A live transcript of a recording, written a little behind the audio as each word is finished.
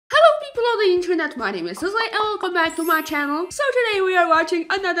people of the internet, my name is Sisley and welcome back to my channel. So today we are watching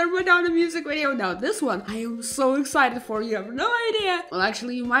another Madonna music video. Now this one I am so excited for, you have no idea. Well,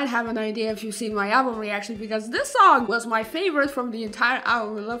 actually you might have an idea if you've seen my album reaction, because this song was my favorite from the entire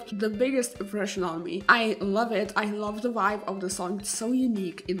album. It left the biggest impression on me. I love it. I love the vibe of the song. It's so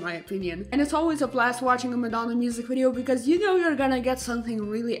unique in my opinion. And it's always a blast watching a Madonna music video because you know you're gonna get something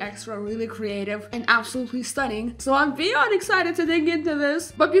really extra, really creative and absolutely stunning. So I'm beyond excited to dig into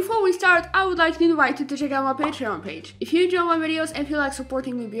this. But before we start, I would like to invite you to check out my Patreon page. If you enjoy my videos and feel like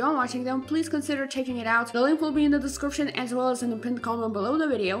supporting me beyond watching them, please consider checking it out. The link will be in the description as well as in the pinned comment below the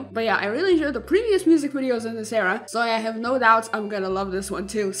video. But yeah, I really enjoyed the previous music videos in this era, so I have no doubts I'm gonna love this one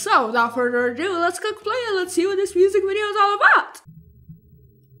too. So without further ado, let's click play and let's see what this music video is all about.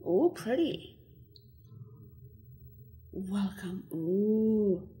 Oh, pretty. Welcome.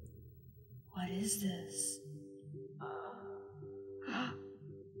 Ooh. What is this?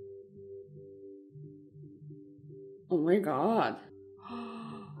 Oh my god.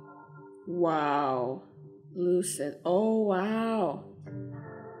 Wow. Lucid. Oh wow.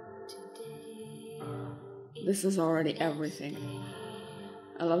 This is already everything.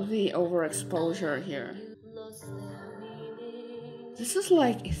 I love the overexposure here. This is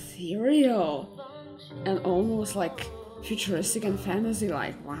like ethereal and almost like futuristic and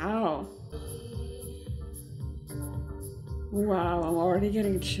fantasy-like. Wow. Wow, I'm already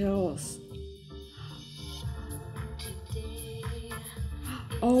getting chills.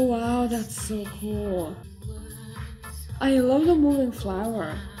 Oh wow, that's so cool. I love the moving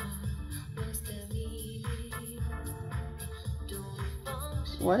flower.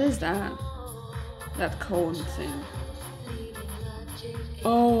 What is that? That cone thing.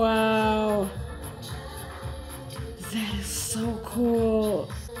 Oh wow. That is so cool.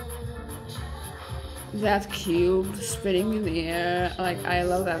 That cube spinning in the air, like I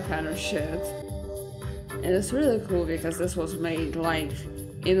love that kind of shit. And it's really cool because this was made like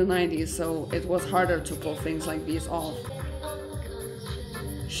in the 90s, so it was harder to pull things like these off.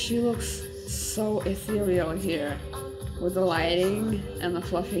 She looks so ethereal here with the lighting and the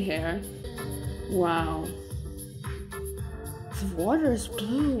fluffy hair. Wow. The water is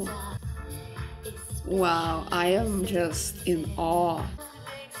blue. Wow, I am just in awe.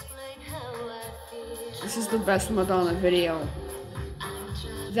 This is the best Madonna video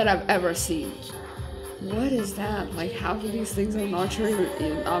that I've ever seen. What is that? Like half of these things I'm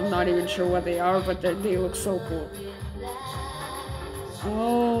not even sure what they are, but they look so cool.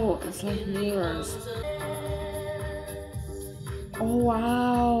 Oh, it's like mirrors. Oh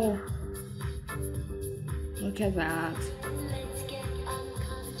wow. Look at that.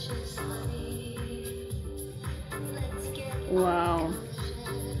 Wow.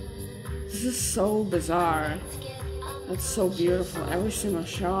 This is so bizarre. That's so beautiful. Every single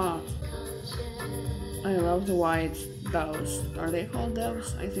shot. I love the white doves. Are they called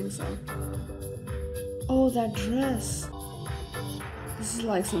doves? I think so. Oh, that dress. This is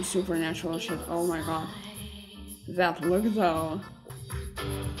like some supernatural shit. Oh my god. That look though.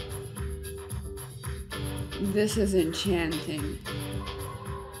 This is enchanting.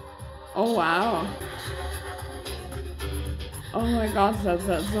 Oh wow. Oh my god, that's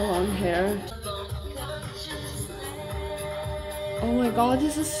the long hair. Oh my god,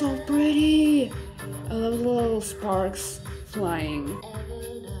 this is so pretty. I love the little sparks flying.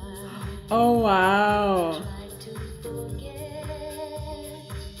 Oh wow.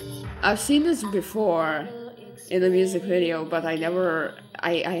 I've seen this before in a music video, but I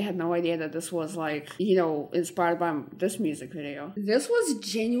had no idea that this was like, you know, inspired by this music video. This was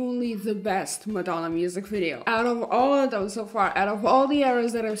genuinely the best Madonna music video. Out of all of them so far, out of all the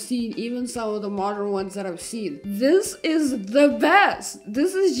eras that I've seen, even some of the modern ones that I've seen, this is the best.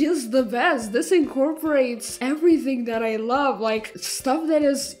 This is just the best. This incorporates everything that I love, like stuff that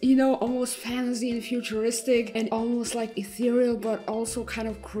is, you know, almost fantasy and futuristic and almost like ethereal, but also kind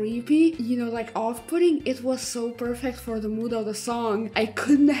of creepy, you know, like off-putting. It was so perfect for the mood of the song. I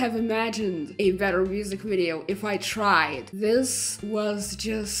couldn't have imagined a better music video if I tried. This was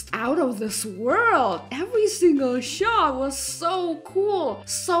just out of this world. Every single shot was so cool,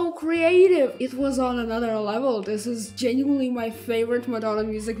 so creative. It was on another level. This is genuinely my favorite Madonna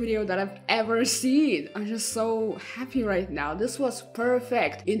music video that I've ever seen. I'm just so happy right now. This was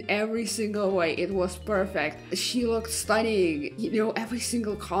perfect in every single way. It was perfect. She looked stunning. You know, every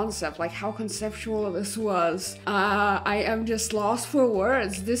single concept, like how conceptual this was. I am just lost for words.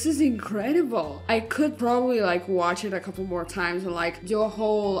 words. This is incredible. I could probably like watch it a couple more times and like do a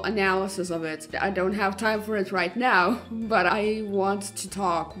whole analysis of it. I don't have time for it right now, but I want to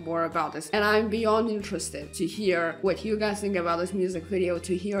talk more about this. And I'm beyond interested to hear what you guys think about this music video,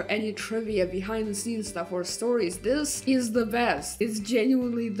 to hear any trivia, behind the scenes stuff or stories. This is the best. It's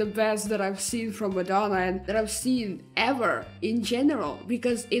genuinely the best that I've seen from Madonna and that I've seen ever in general,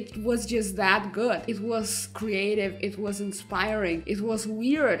 because it was just that good. It was creative, it was inspiring, it was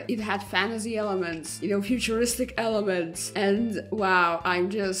weird, it had fantasy elements, you know, futuristic elements, and wow, I'm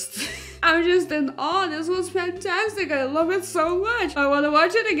just I'm just in awe. This was fantastic. I love it so much. I want to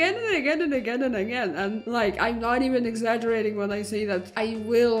watch it again and again and again and again. And like, I'm not even exaggerating when I say that I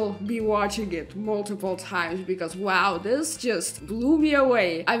will be watching it multiple times, because wow, this just blew me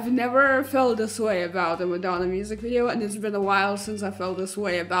away. I've never felt this way about a Madonna music video, and it's been a while since I felt this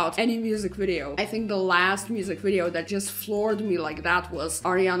way about any music video. I think the last music video that just floored me like that was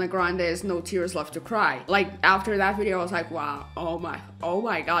Ariana Grande's No Tears Left to Cry. Like, after that video, I was like, wow, oh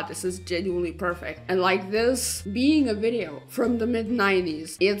my god, this is genuinely perfect. And like, this being a video from the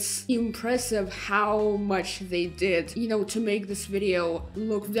mid-90s, it's impressive how much they did, you know, to make this video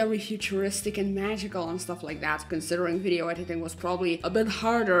look very futuristic and magical and stuff like that, considering video editing was probably a bit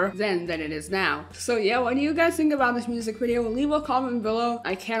harder then than it is now. So yeah, what do you guys think about this music video? Leave a comment below.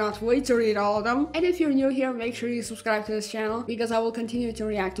 I cannot wait to read all of them. And if you're new here, make sure you subscribe to this channel, because I will continue to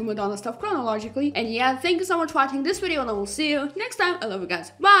react to Madonna stuff chronologically. And yeah, thank you so much for watching this video, and I will see you next time. I love you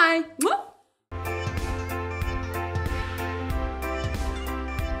guys. Bye!